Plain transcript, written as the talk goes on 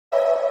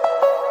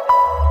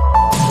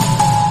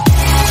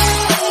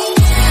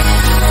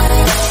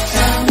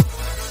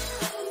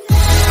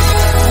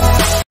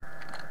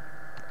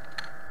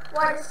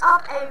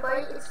up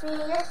everybody, it's me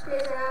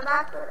YashPlayZz and I'm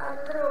back with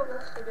another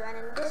Roblox video, and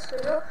in this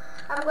video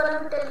I'm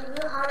gonna be telling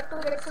you how to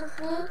get some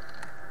free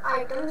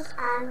items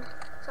and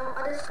some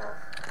other stuff.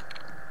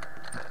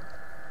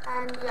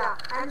 And yeah,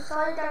 I'm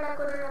sorry that I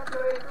couldn't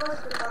upload it. It was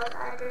because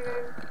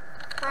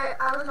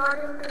I was not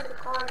able to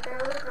record. There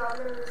was a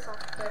problem in the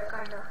software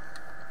kind of.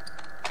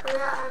 So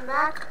yeah, I'm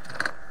back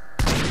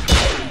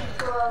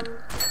from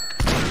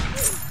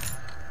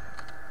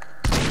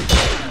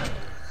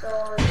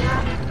so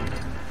yeah,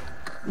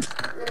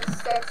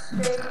 let's get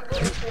straight into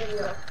this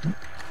video.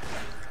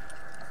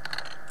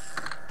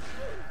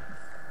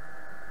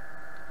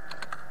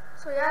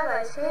 So yeah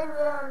guys, here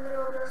we are on the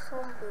Roblox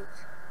homepage,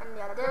 and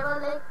yeah, there were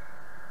like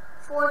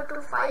 4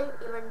 to 5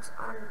 events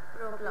on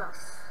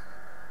Roblox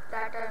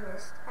that I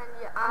missed, and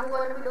yeah, I'm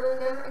gonna be doing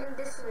them in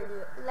this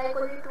video, like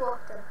only 2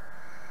 of them.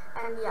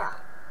 And yeah,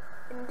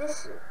 and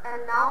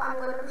now I'm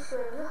gonna be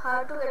showing you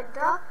how to get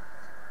the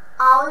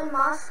owl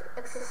mask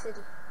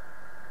accessory.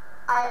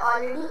 I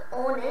already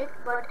own it,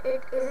 but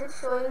it isn't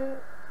showing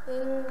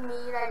in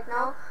me right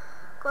now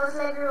because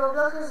like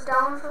Roblox was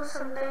down for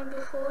some time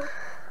before,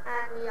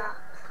 and yeah,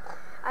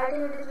 I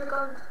think it is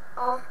because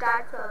of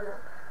that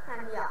problem.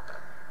 And yeah,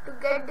 to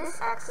get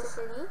this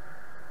accessory,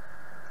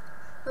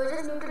 you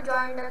just need to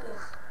join the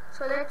game.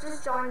 So let's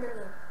just join the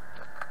game.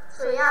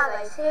 So yeah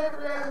guys, here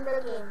we are in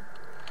the game.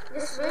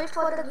 Just wait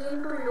for the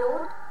game to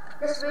load.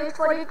 Just wait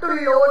for it to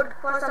load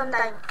for some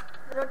time.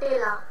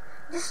 Rotella.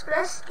 Just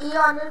press E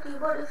on your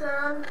keyboard if you're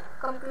on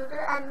computer,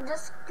 and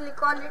just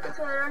click on it if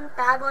you're on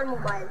tab or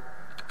mobile.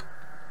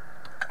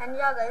 And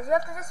yeah guys, you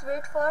have to just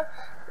wait for,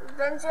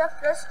 once you have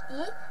pressed E,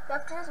 you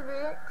have to just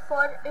wait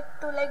for it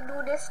to like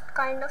do this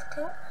kind of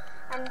thing,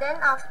 and then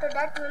after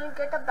that you will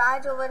get a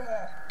badge over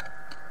here.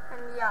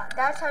 And yeah,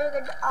 that's how you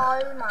get the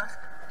owl mask.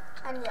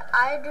 And yeah,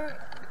 I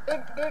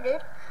did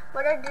it,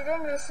 but I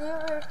didn't receive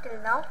it till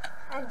now.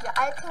 And yeah,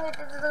 I think it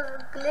is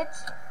a glitch,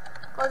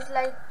 because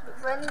like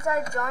once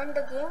I joined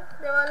the game,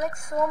 there were like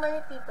so many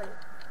people,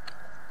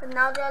 and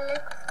now there are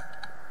like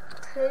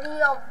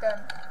 3 of them,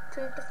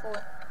 3 to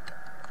 4,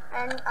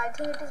 and I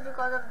think it is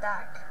because of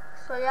that.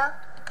 So yeah,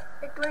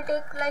 it will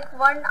take like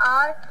 1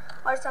 hour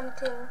or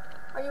something,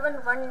 or even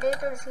 1 day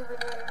to receive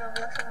it in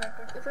Roblox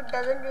Unlimited. If it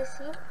doesn't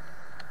receive,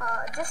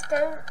 just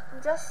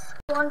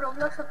go on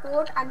Roblox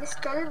support and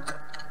just tell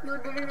you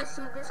didn't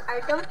receive this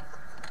item,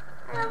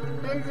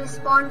 and they'll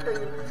respond to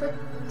you. So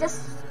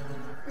just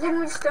let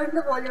me just turn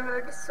the volume,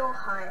 it is so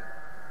high.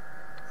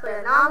 So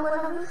yeah, now I'm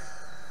gonna be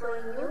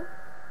showing you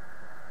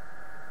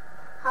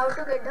how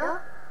to get the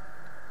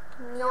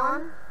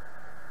Neon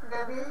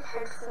Devil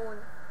headphone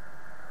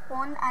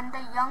and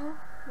the Young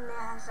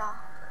Nezha.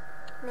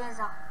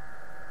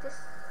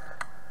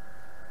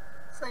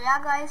 So yeah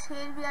guys,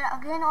 here we are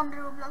again on the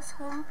Roblox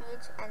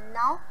homepage, and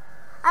now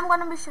I'm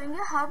gonna be showing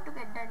you how to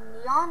get the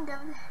Neon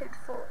Devil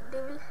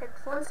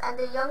headphones and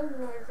the Young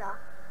Nezha.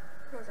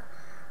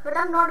 But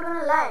I'm not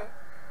gonna lie,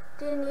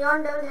 the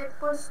Neon Devil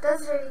headphones are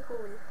very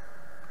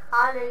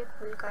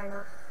cool kind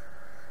of.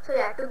 So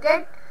yeah, to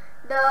get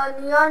the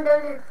Neon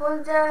Devil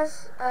headphones,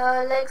 there's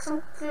like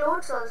some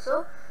clothes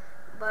also,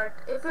 but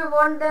if you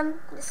want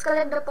them, just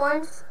collect the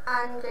points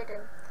and get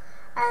them.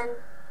 And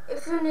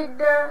if you need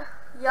the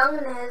Young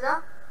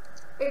Nezha,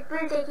 it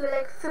will take you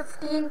like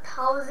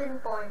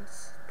 15,000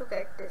 points to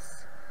get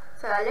this.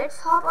 So let's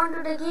hop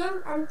onto the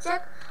game and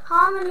check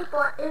how many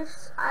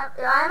points. Am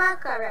I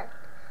correct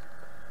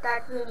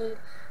that we need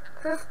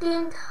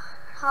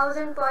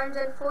 15,000 points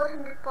and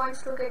 400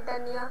 points to get the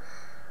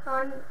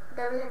Neon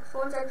Devil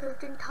headphones, and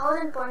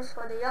 15,000 points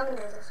for the Young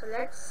Nezha. So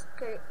let's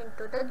get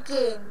into the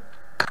game.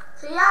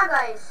 So yeah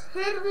guys,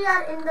 here we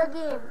are in the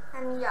game,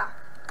 and yeah.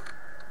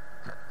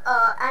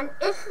 And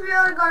if you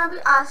are gonna be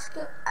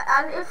asking,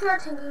 and if you are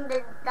thinking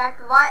that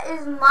why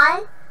is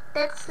my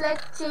text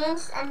like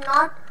changed and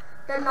not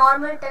the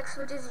normal text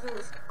which is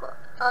used,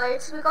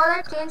 it's because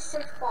I changed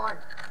its font,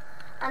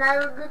 and I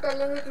will be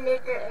telling it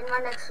later in my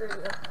next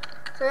video.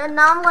 So yeah,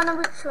 now I'm gonna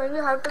be showing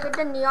you how to get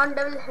the Neon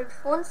Devil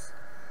headphones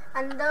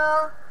and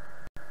the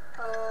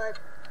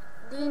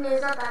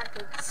Nezha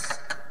package.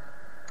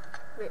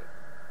 Wait,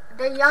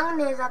 the Young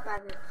Nezha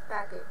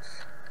package.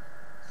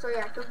 So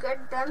yeah, to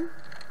get them,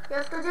 you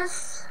have to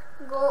just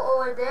go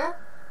over there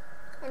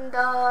in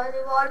the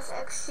rewards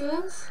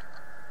exchange,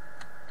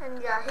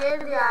 and yeah, here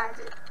they are.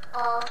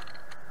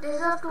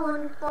 These are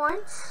 200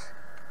 points,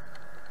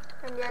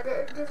 and yeah,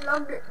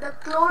 the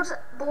clothes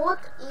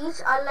both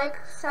each are like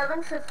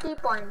 750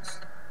 points,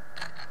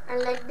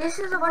 and like this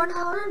is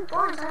 1,000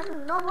 points. I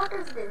don't know what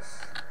is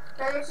this.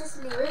 Now let's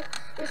just leave it.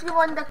 If you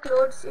want the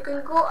clothes, you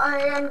can go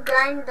ahead and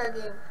grind the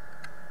game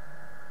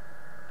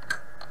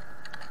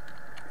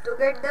to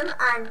get them.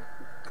 And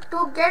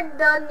to get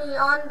the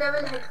Neon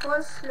Devil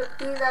headphones, look,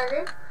 these are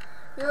it.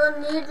 You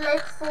need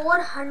like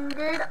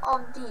 400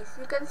 of these.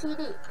 You can see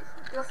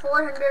the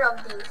 400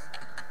 of these.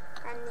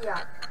 And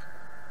yeah,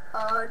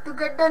 to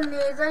get the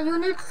Nezha, you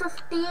need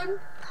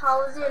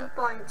 15,000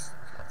 points.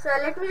 So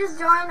let me just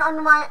join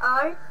on my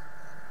art,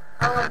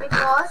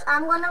 because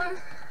I'm gonna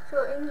be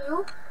showing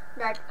you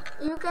that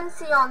you can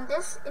see on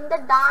this. In the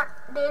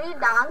daily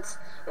dance,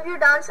 if you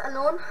dance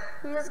alone,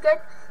 you just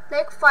get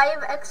like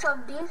 5x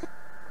of these,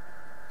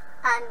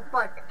 and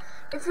but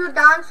if you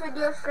dance with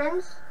your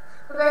friends,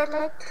 you get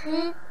like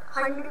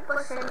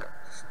 300%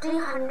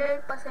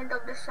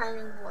 of the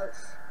shining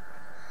balls.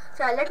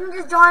 So let me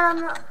just join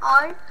on my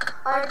alt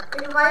or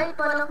invite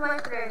one of my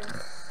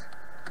friends.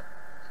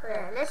 So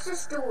yeah, let's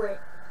just do it.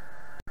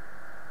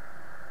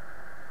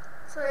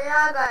 So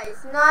yeah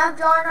guys, now I've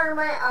joined on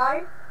my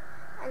alt,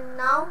 and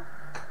now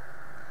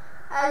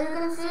as you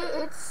can see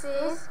it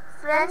says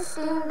friends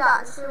team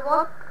dance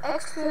reward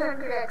x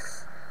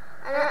 300x,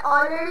 and I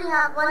already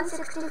have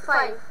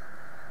 165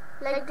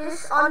 like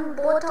this on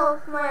both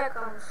of my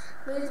accounts,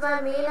 means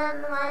my main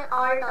and my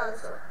alt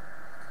also.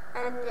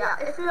 And yeah,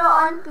 if you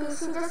are on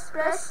PC, just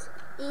press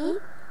E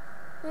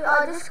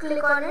or just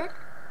click on it,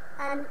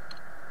 and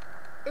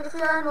if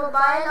you are on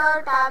mobile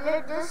or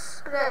tablet,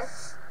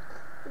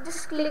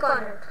 just click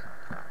on it.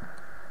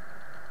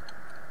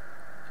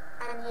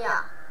 And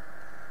yeah,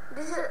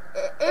 this is,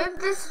 if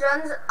this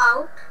runs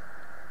out,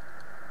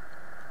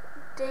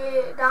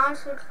 they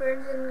dance with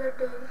friends in the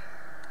day.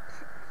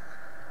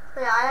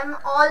 So yeah, I am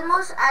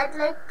almost at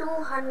like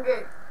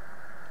 200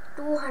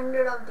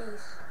 of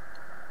these.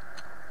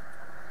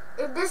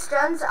 If this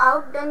runs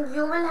out, then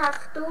you will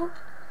have to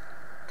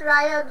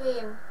try a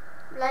game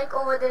like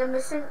over there,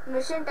 mission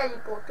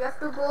teleport. You have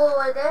to go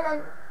over there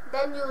and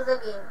then use a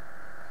game.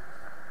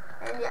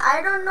 And yeah,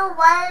 I don't know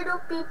why do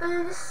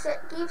people just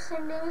keep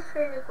sending me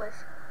friend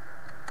requests.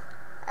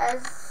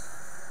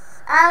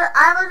 As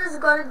I was just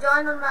gonna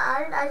join on my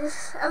alt, I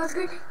was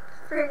getting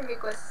friend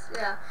requests.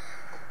 Yeah,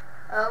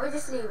 we'll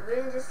just leave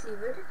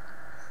it.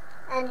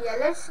 And yeah,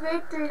 let's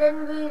wait till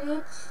then we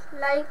reach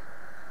like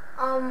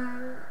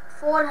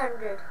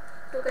 400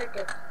 to get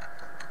it.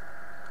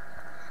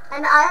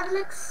 And I have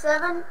like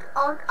 7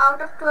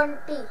 out of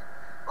 20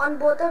 on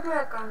both of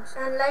my accounts,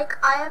 and like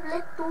I have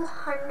like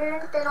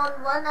 210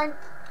 on one and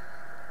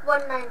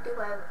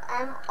 195.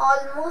 I am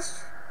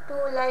almost to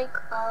like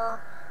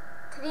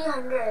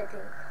 300.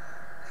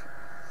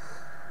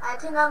 I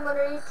think I'm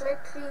gonna reach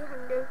like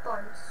 300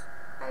 points,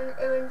 and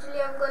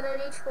eventually I'm gonna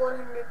reach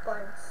 400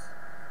 points.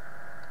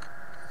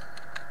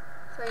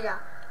 So yeah,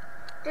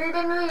 till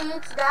then we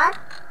reach that,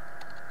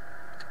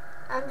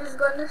 I'm just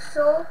gonna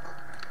show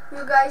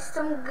you guys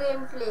some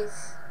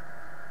gameplays.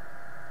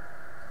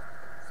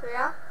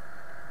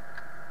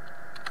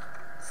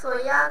 So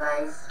yeah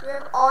guys, we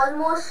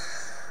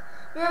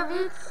have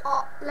reached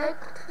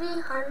like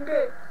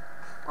 300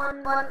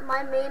 on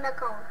my main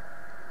account,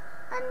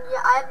 and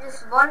yeah, I have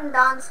just one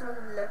dance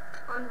move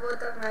left on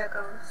both of my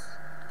accounts.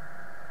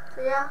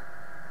 So yeah,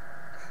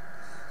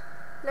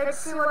 let's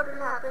see what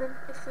will happen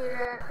if we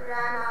ran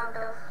out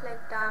of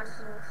like dance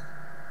moves.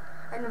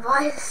 And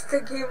why is the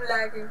game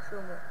lagging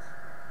so much?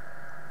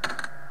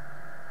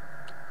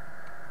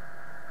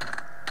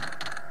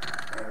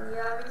 And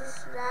yeah, we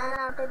just ran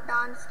out of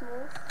dance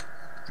moves.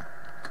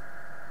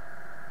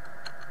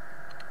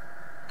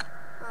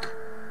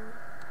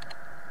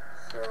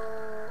 So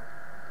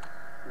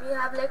we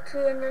have like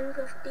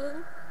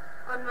 315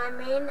 on my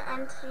main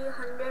and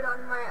 300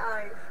 on my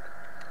alt,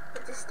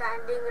 which is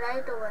standing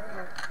right over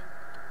here.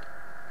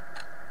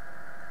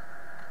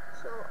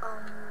 So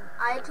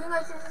I think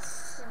I should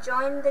just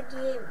join the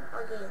game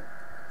again.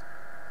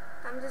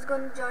 I'm just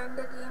going to join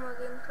the game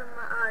again from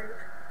my alt.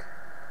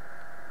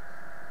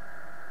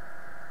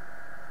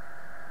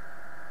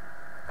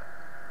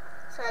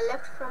 So I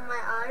left from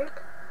my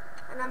alt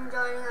and I'm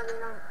joining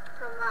again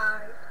from my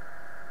alt.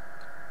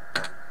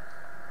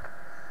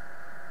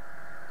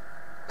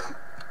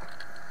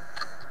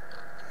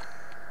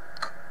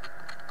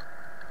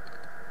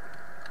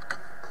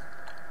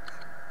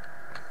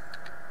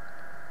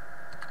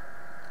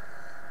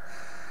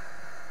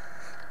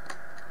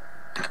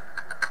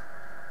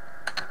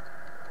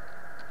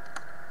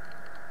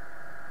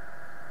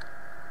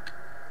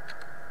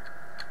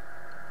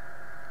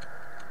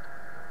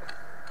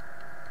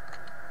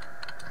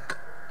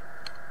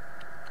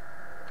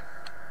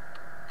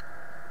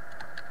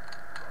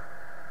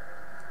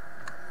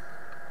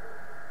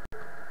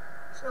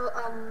 So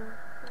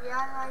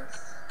yeah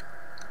guys,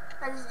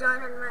 I just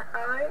joined on my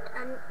alt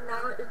and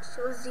now it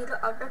shows 0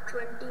 out of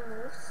 20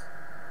 moves.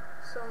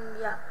 So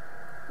yeah,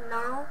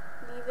 now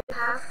we will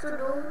have to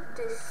do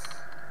this.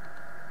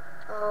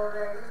 Oh,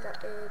 where is the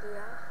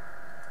area?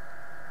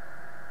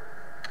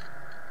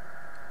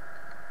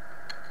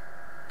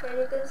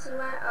 Here you can see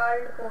my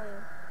alt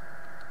going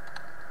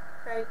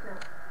right now.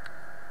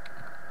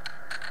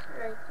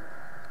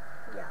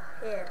 Yeah,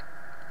 here.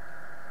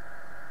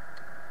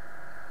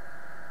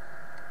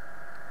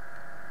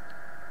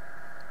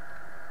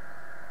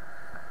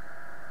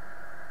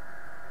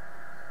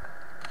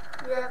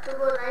 You have to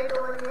go right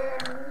over here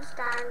and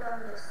stand on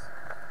this,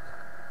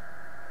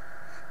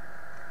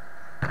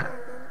 and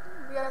then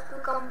we have to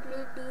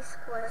complete these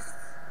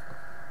quests.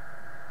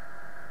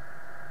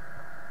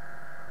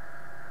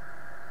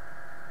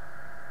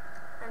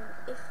 And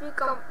if we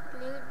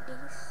complete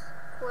these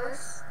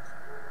quests,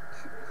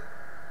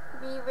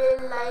 we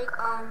will like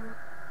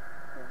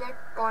get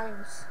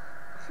points.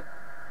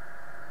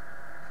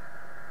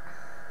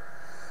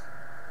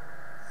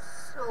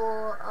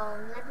 So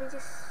let me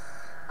just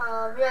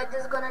we are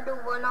just gonna do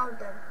one of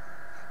them.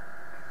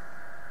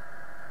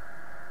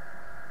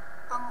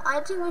 I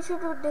think we should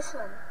do this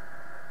one.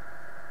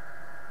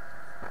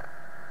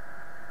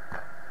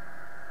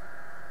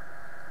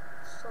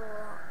 So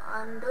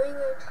I'm doing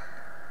it,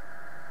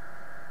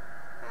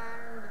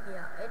 and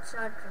yeah, it's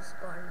not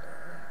responding.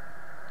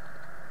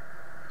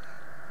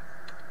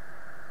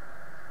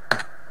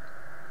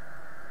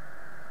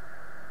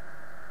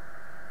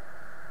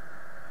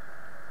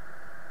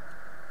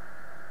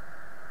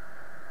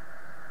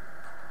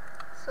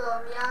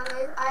 So yeah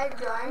guys, I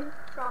joined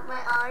from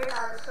my art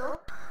also,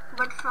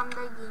 but from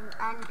the game,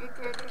 and it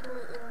let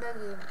me in the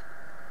game.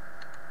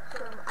 So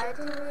I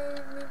think we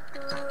need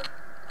to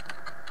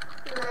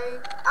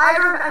like, I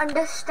don't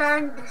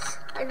understand this.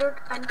 I don't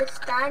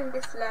understand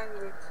this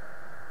language.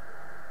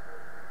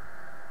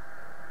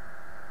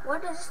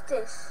 What is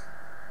this?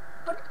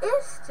 What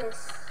is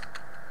this?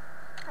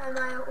 Am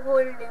I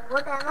holding?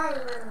 What am I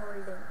even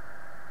holding?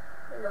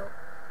 Hello.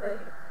 Wait.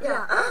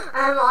 Yeah,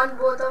 I'm on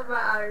both of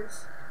my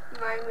arms.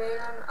 My main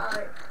and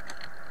art.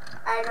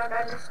 I don't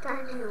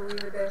understand you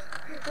either.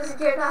 Just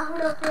get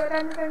out of here.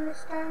 I don't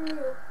understand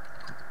you.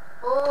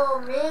 Oh,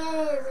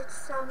 maze.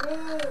 It's a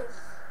maze.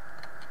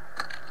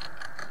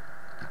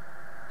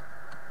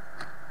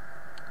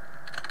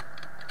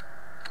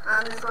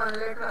 I'm just gonna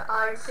let my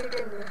art sit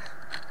in there.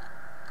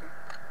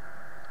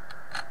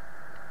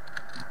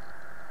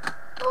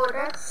 Oh,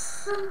 that's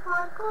some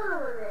parkour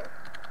over there.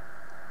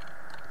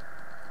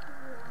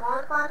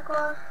 More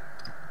parkour.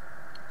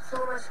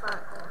 So much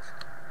parkour.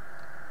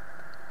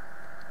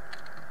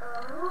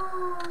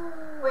 Oh,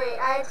 wait,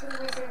 I think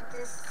we should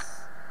just...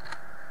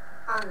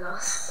 I'm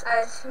lost.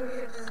 I think we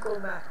should just go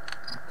back.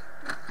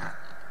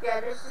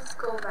 Yeah, let's just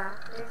go back.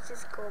 Let's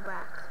just go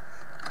back.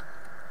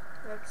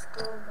 Let's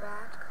go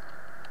back.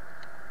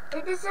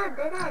 It is a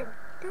dead end.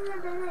 It is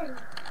a dead end.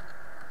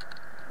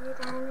 We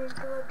ran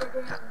into a dead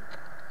end.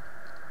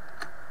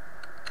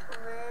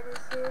 Where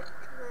is it?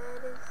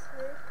 Where is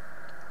it?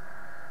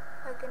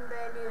 I can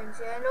barely even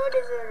see. I know it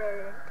is a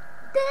dead end.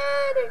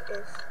 There it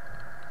is.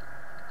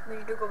 We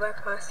need to go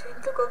back fast. We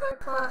need to go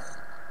back fast.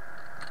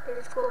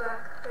 Let's go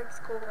back. Let's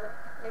go back.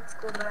 Let's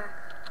go back.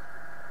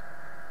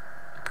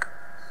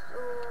 So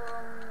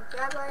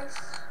yeah guys,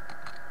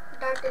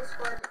 that is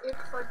it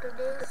for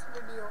today's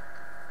video.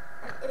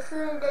 And if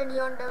you need any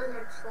undeveloped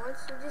headphones,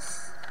 you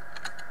just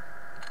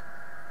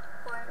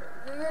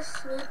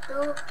need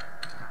to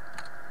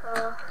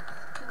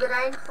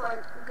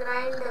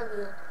grind the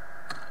game.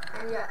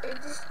 And yeah,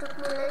 it just took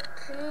me like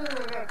 3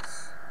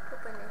 minutes to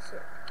finish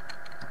it.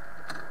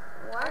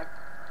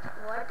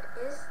 What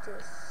is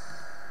this?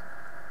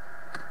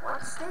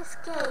 What's this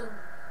game?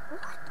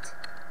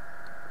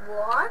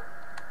 What?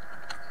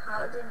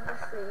 How did you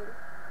fail?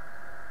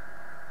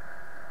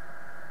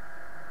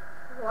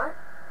 What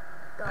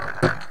the?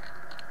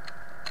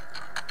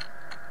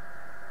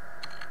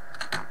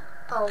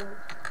 Oh.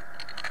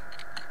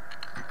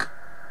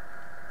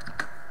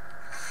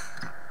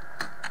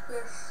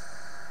 Yes.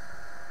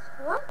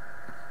 What?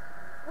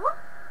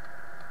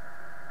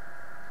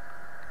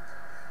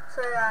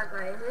 So yeah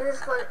guys,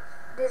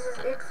 this is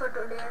it for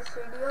today's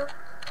video.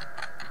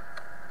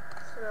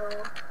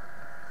 So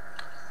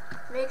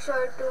make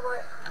sure to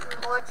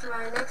watch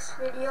my next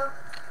video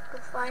to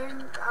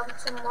find out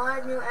some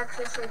more new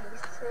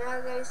accessories. So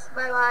yeah guys,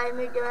 bye bye,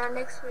 meet you in our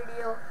next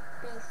video.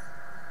 Peace.